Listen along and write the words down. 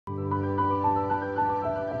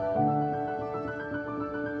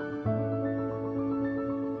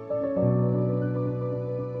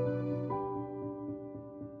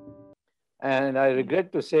And I regret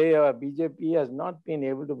to say BJP has not been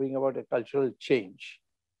able to bring about a cultural change,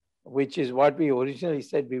 which is what we originally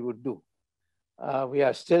said we would do. We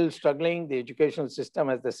are still struggling. The educational system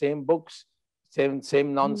has the same books, same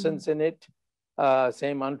nonsense in it,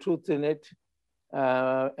 same untruth in it.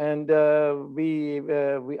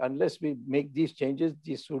 Unless we make these changes,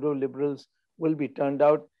 these pseudo-liberals will be turned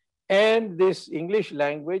out. And this English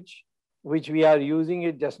language, which we are using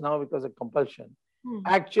it just now because of compulsion,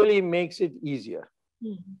 actually makes it easier.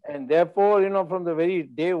 And therefore, from the very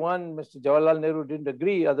day one, Mr. Jawaharlal Nehru didn't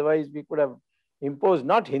agree. Otherwise, we could have imposed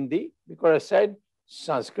not Hindi, we could have said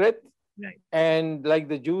Sanskrit. Right. And like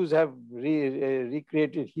the Jews have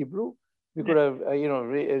recreated Hebrew, we could have,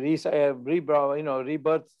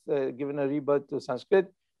 given a rebirth to Sanskrit.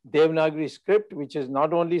 Devanagari script, which is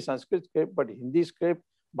not only Sanskrit script, but Hindi script,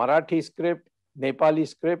 Marathi script, Nepali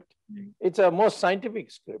script. It's a most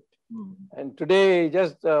scientific script. And today,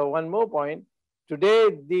 just one more point. Today,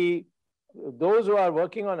 those who are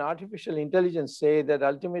working on artificial intelligence say that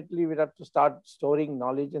ultimately we have to start storing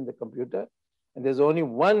knowledge in the computer. And there's only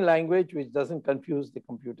one language which doesn't confuse the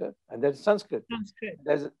computer, and that's Sanskrit.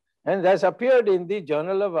 And that's appeared in the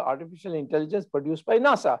Journal of Artificial Intelligence produced by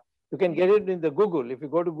NASA. You can get it in the Google. If you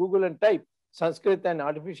go to Google and type Sanskrit and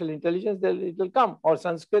artificial intelligence, it will come. Or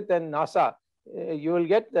Sanskrit and NASA, you will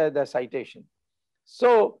get the citation.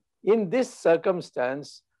 So in this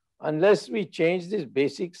circumstance, unless we change these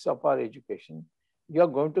basics of our education, you are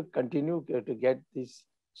going to continue to get these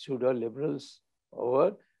pseudo-liberals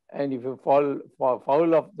over. And if you fall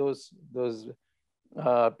foul of those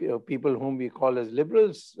people whom we call as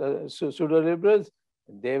liberals, pseudo-liberals,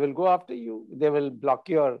 they will go after you. They will block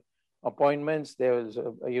your appointments. They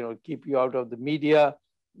will, keep you out of the media.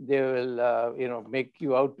 They will, make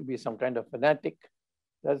you out to be some kind of fanatic.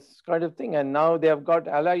 That's kind of thing. And now they have got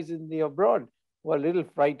allies in the abroad who are a little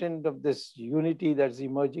frightened of this unity that's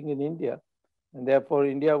emerging in India. And therefore,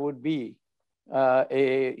 India would be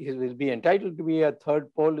it will be entitled to be a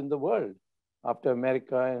third pole in the world after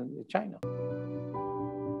America and China.